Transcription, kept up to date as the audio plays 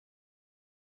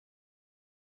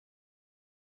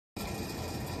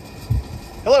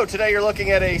Hello, today you're looking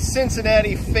at a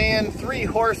Cincinnati Fan 3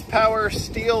 horsepower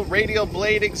steel radial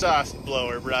blade exhaust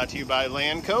blower brought to you by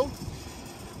Lanco.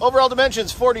 Overall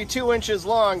dimensions 42 inches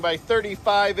long by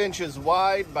 35 inches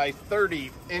wide by 30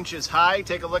 inches high.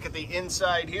 Take a look at the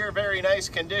inside here. Very nice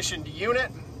conditioned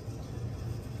unit.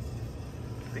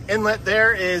 The inlet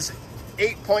there is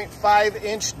 8.5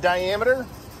 inch diameter.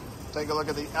 Take a look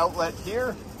at the outlet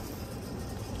here.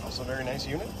 Also a very nice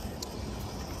unit.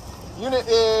 Unit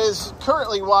is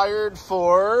currently wired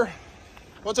for,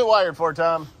 what's it wired for,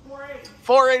 Tom? 480.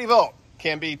 480 volt.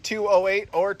 Can be 208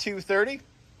 or 230.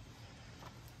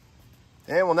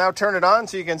 And we'll now turn it on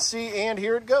so you can see and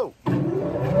hear it go.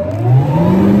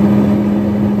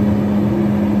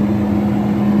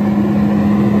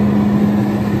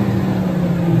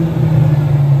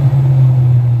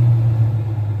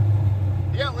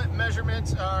 The outlet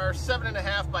measurements are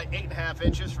 7.5 by 8.5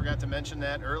 inches. Forgot to mention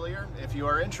that earlier. If you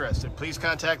are interested, please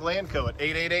contact Lanco at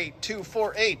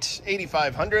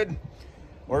 888-248-8500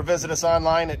 or visit us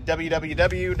online at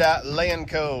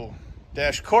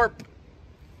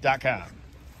www.lanco-corp.com.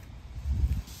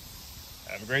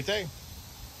 Have a great day.